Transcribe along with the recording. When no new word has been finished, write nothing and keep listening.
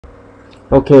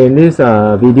Okay, in this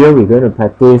video, we're going to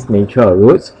practice nature of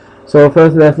roots. So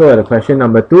first, let's look at the question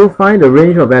number 2. Find the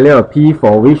range of value of p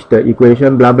for which the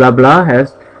equation blah blah blah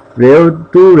has two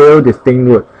real distinct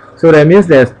roots. So that means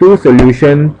there's two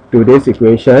solutions to this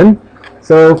equation.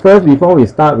 So first, before we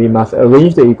start, we must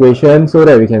arrange the equation so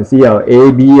that we can see our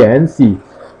a, b, and c.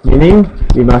 Meaning,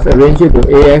 we must arrange it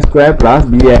to ax squared plus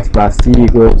bx plus c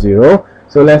equals 0.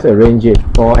 So let's arrange it.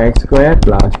 4x squared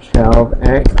plus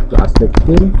 12x plus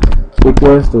 15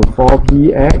 equals to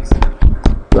 4px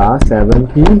plus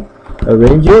 7p.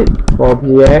 Arrange it.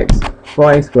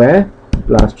 4x squared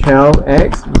plus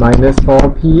 12x minus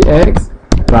 4px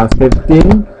plus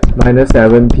 15 minus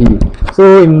 7p.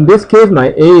 So in this case,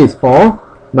 my a is 4,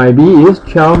 my b is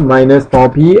 12 minus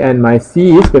 4p, and my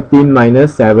c is 15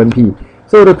 minus 7p.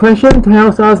 So the question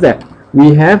tells us that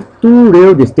we have two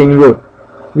real distinct roots.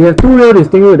 We have two real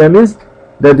distinct roots. That means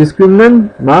the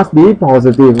discriminant must be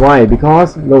positive. Why?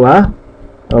 Because look,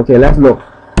 okay, let's look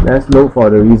for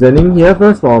the reasoning here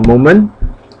first for a moment.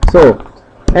 So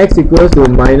x equals to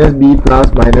minus b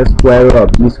plus minus square root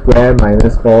of b squared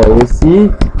minus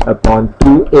 4ac upon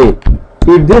 2a.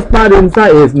 If this part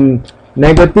inside is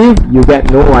negative, you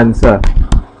get no answer.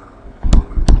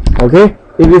 Okay,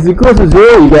 if it's equal to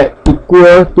 0, you get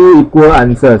two equal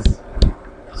answers.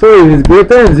 So if it's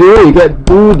greater than 0, you get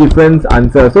two different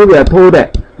answers. So we are told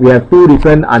that we have two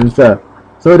different answers.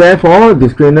 So therefore,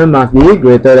 discriminant must be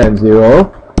greater than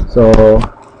 0. So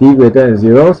b greater than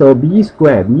 0. So b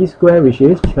squared, which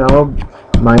is 12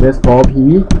 minus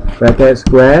 4p bracket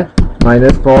square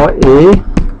minus 4a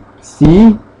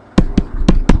c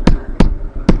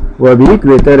will be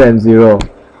greater than 0.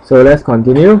 So let's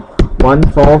continue.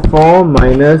 144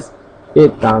 minus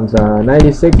 8 times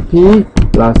 96p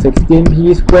plus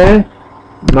 16p square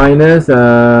minus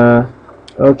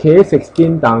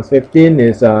 16 times 15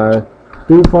 is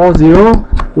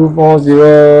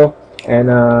 240 and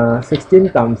 16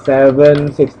 times 7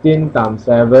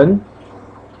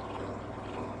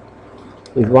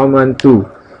 is 112.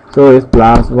 So it's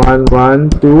plus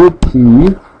 112p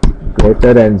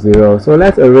greater than 0. So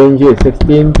let's arrange it.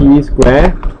 16p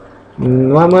square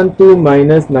 112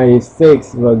 minus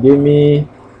 96 will give me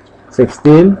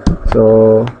 16,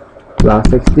 so plus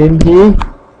 16p,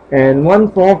 and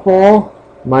 144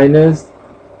 minus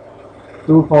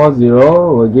 240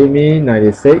 will give me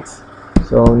 96,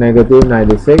 so negative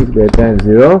 96 greater than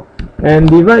 0, and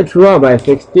divide throughout by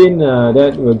 16,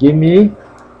 that will give me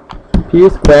p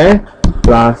square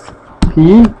plus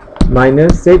p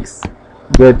minus 6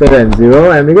 greater than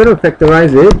 0, and we're going to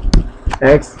factorize it.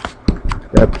 X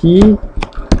the p,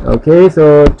 okay,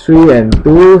 so 3 and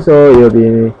 2, so it will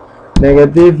be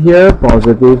negative here,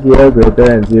 positive here, greater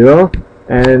than 0.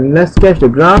 And let's sketch the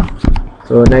graph.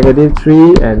 So negative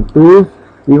 3 and 2,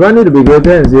 we want it to be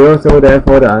greater than 0, so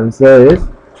therefore the answer is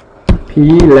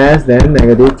p less than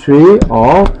negative 3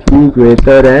 or p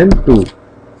greater than 2.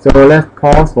 So let's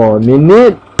pause for a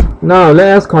minute. Now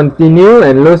let us continue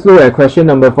and let's look at question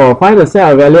number 4. Find the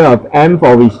set of value of m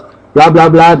for which blah blah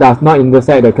blah does not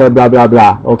intersect the curve blah blah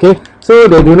blah. Okay, so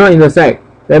they do not intersect.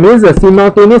 That means the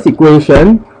simultaneous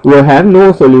equation will have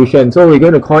no solution. So we're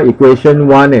going to call equation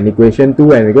 1 and equation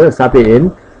 2, and we're going to sub it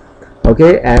in.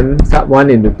 Okay, m sub 1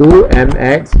 into 2,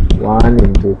 mx 1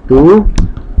 into 2.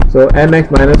 So mx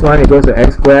minus 1 equals to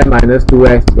x squared minus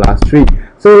 2x plus 3.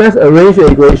 So let's arrange the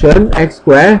equation. X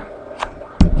squared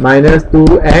minus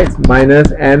 2x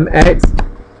minus mx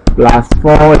plus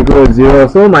 4 equals 0.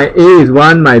 So my a is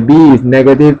 1, my b is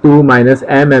negative 2 minus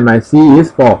m, and my c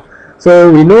is 4. So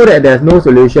we know that there's no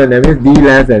solution. That means d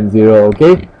less than 0.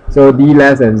 Okay, so d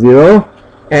less than 0,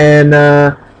 and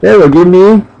that will give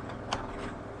me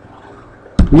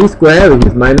b square, which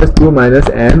is minus 2 minus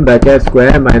m bracket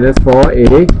square minus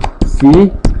 4a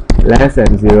c less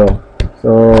than 0.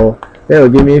 So that will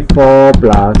give me 4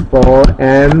 plus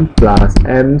 4m plus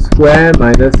m square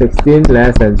minus 16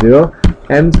 less than 0.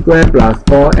 M square plus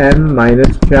 4m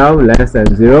minus 12 less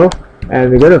than 0,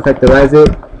 and we're going to factorize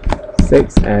it.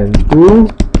 6 and 2.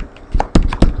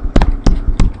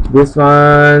 This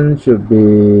one should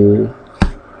be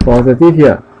positive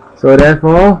here, so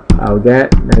therefore I'll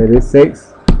get negative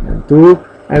 6 and 2,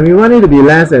 and we want it to be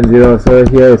less than 0, so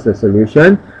here is the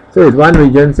solution. So it's one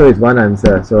region, so it's one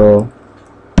answer. So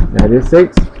negative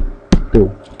 6, 2.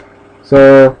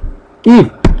 So if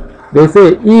they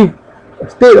say if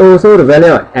state also the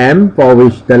value of m for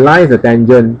which the line is a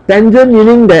tangent. Tangent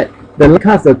meaning that the line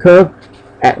cuts the curve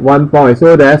at one point.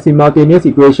 So the simultaneous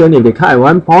equation, if they cut at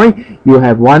one point, you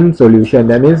have one solution.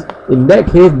 That means in that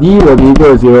case, d will be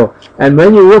equal to 0. And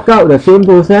when you work out the same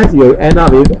process, you end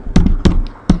up with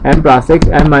m plus 6,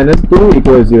 m minus 2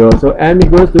 equals 0. So m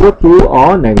equals to 2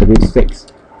 or negative 6.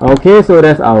 Okay, so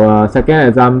that's our second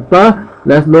example.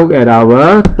 Let's look at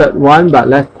our third one, but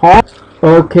let's pause.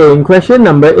 Okay, in question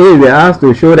number 8, we are asked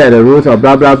to show that the roots of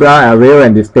blah blah blah are real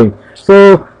and distinct.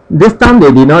 So this time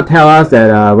they did not tell us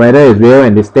that whether it's real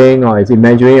and distinct or it's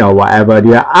imaginary or whatever.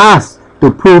 They are asked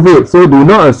to prove it. So do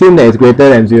not assume that it's greater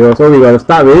than 0. So we got to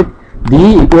start with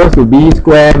b equals to b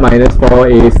squared minus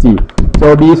 4ac.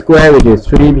 So b squared, which is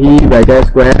 3b bracket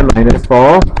square minus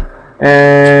 4.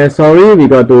 And sorry, we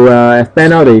got to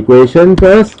expand out the equation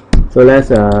first. So let's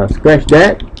scratch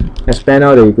that. Expand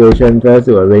out the equation first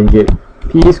to arrange it.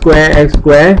 P square x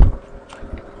square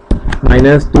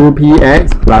minus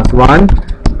 2px plus 1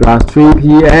 plus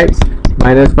 3px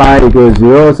minus 5 equals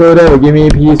 0. So that will give me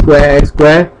p square x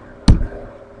square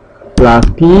plus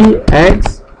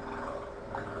px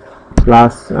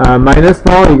plus minus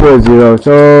 4 equals 0.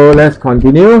 So let's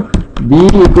continue. b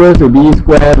equals to b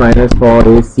square minus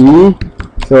 4ac.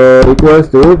 So equals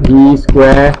to b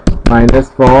square minus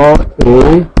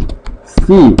 4ac.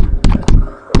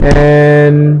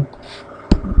 And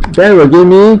that will give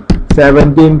me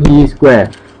 17p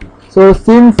square. So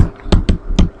since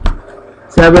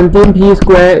 17p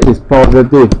square is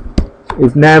positive,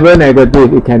 it's never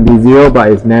negative. It can be 0,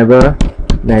 but it's never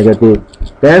negative.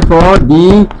 Therefore,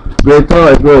 d greater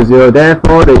or equal to 0.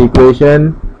 Therefore, the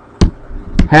equation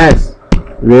has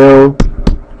real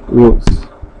roots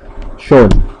shown.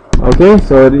 Okay,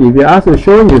 so if you ask to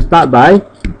show, you start by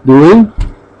doing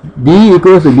d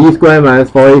equals to b square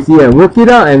minus 4ac and work it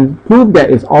out and prove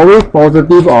that it's always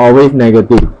positive or always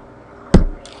negative.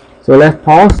 So let's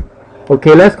pause.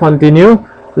 Okay, let's continue.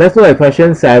 Let's look at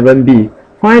question 7b.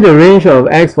 Find the range of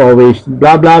x for which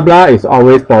blah blah blah is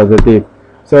always positive.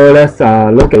 So let's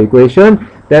look at equation.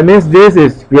 That means this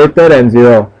is greater than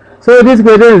 0. So this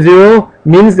greater than 0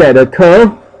 means that the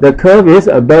curve is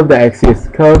above the axis.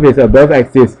 Curve is above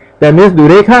axis. That means do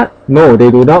they cut? No,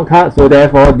 they do not cut. So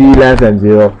therefore d less than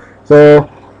 0. So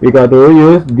we got to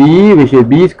use d, which is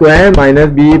b square minus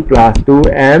b plus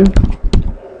 2m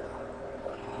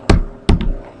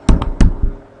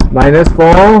minus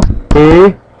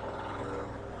 4a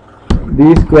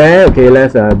b square. Okay,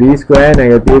 let's b square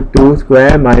negative 2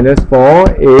 square minus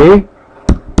 4a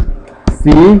c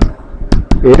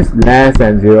is less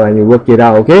than 0, and you work it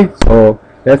out. Okay, so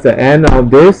that's the end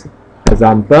of this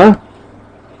example.